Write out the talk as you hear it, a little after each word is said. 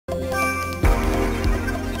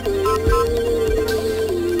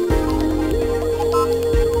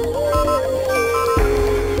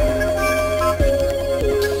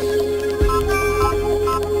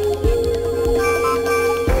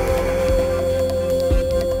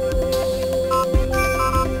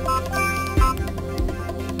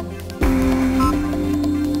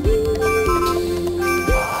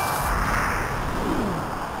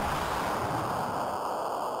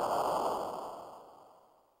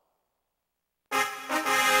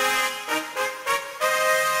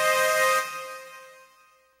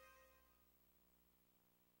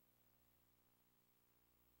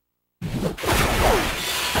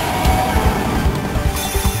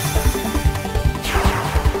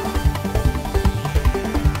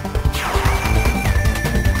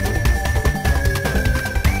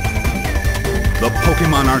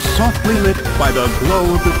Pokemon are softly lit by the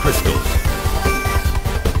glow of the crystals.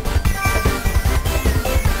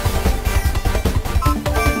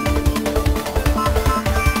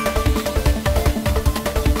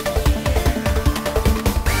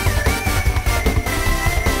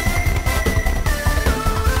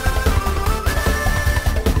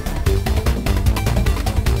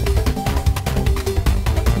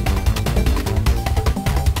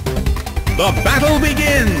 The battle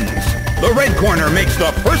begins! The red corner makes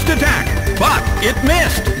the first attack, but it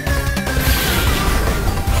missed!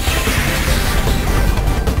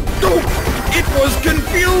 Oh, it was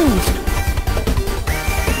confused!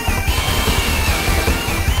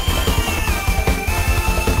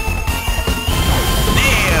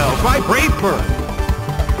 Nailed by Brave Bird!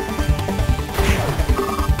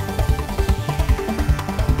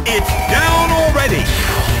 It's down already!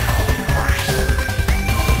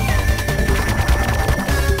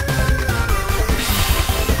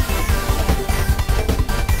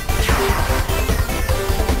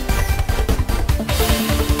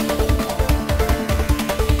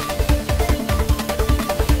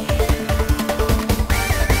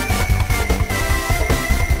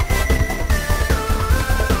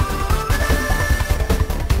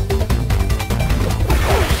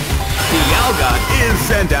 Is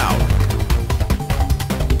sent out.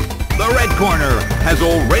 The red corner has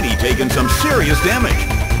already taken some serious damage,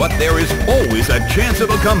 but there is always a chance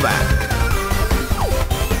of a comeback.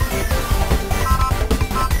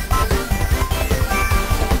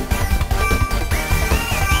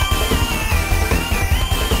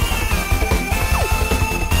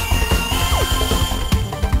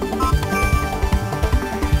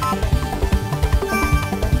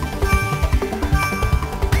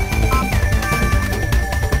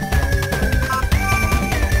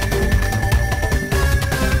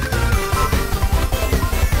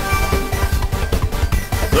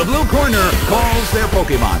 The blue corner calls their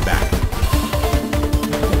Pokemon back.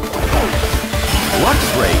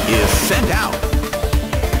 Luxray is sent out.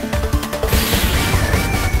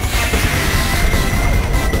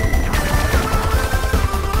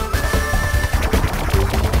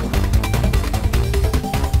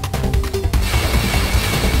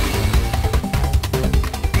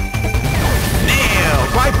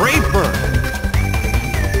 Nailed by Brave Bird.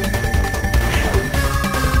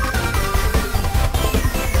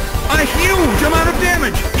 A huge amount of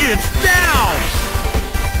damage! It's down!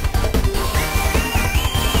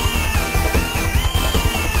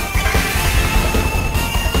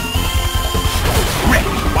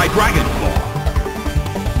 Ripped by Dragon Claw.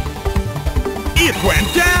 It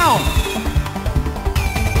went down!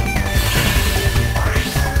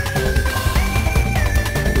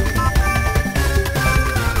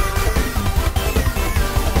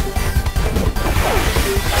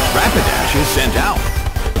 Rapidash is sent out.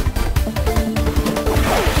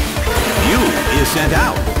 Is sent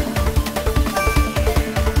out.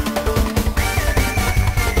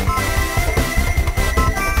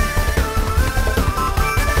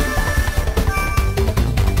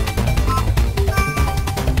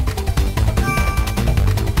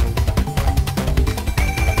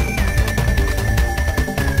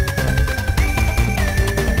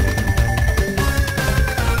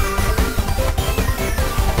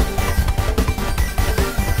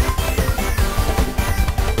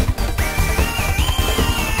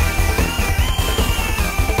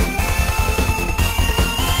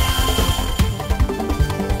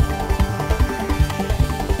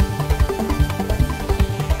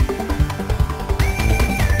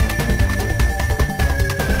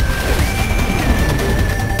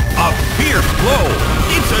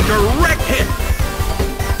 It's a direct hit!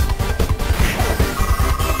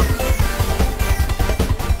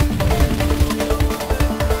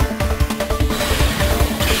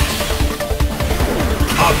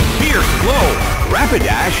 A fierce blow!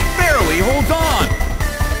 Rapidash barely holds on!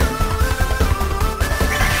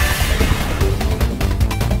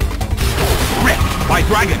 Ripped by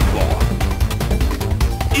Dragon Claw.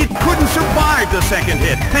 It couldn't survive the second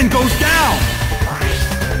hit and goes down!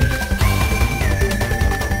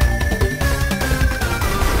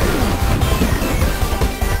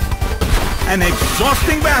 An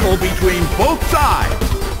exhausting battle between both sides.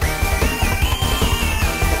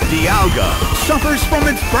 Dialga suffers from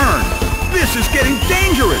its burn. This is getting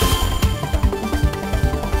dangerous.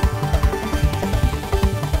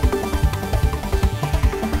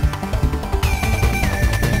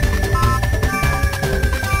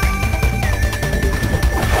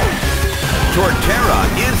 Torterra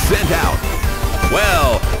is sent out.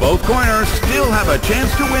 Well, both corners still have a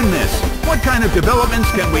chance to win this. What kind of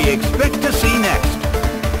developments can we expect to see next?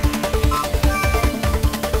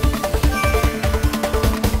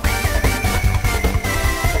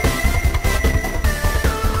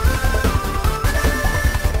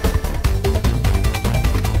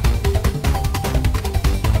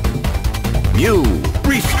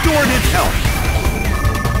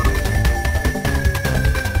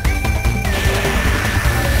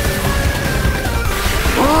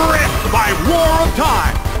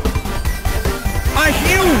 time. A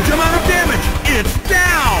huge amount of damage. It's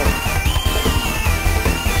down.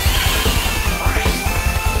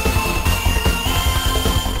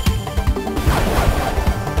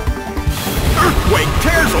 Earthquake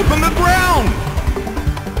tears open the ground.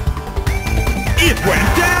 It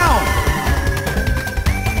went down.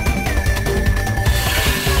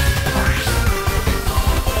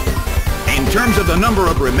 In terms of the number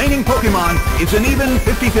of remaining Pokemon, it's an even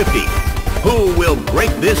 50-50. Who will break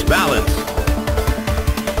this balance?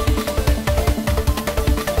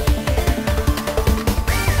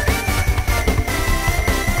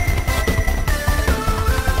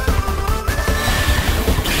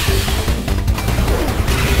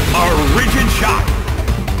 A rigid shot.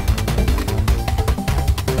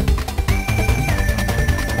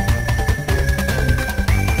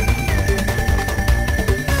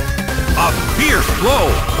 A fierce blow.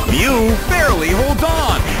 Mew barely holds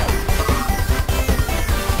on.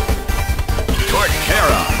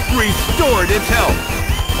 Torterra restored its health.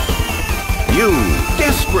 Mew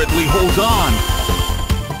desperately holds on.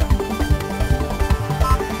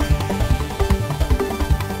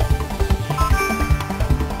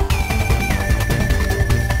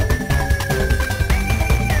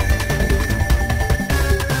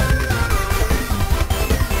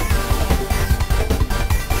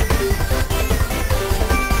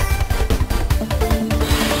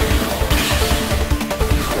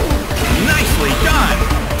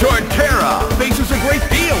 Torterra faces a great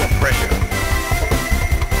deal of pressure.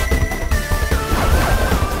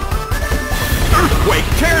 Earthquake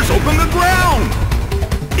tears open the ground.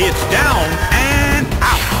 It's down and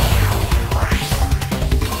out.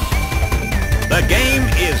 The game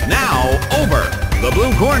is now over. The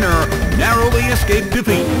blue corner narrowly escaped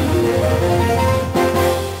defeat.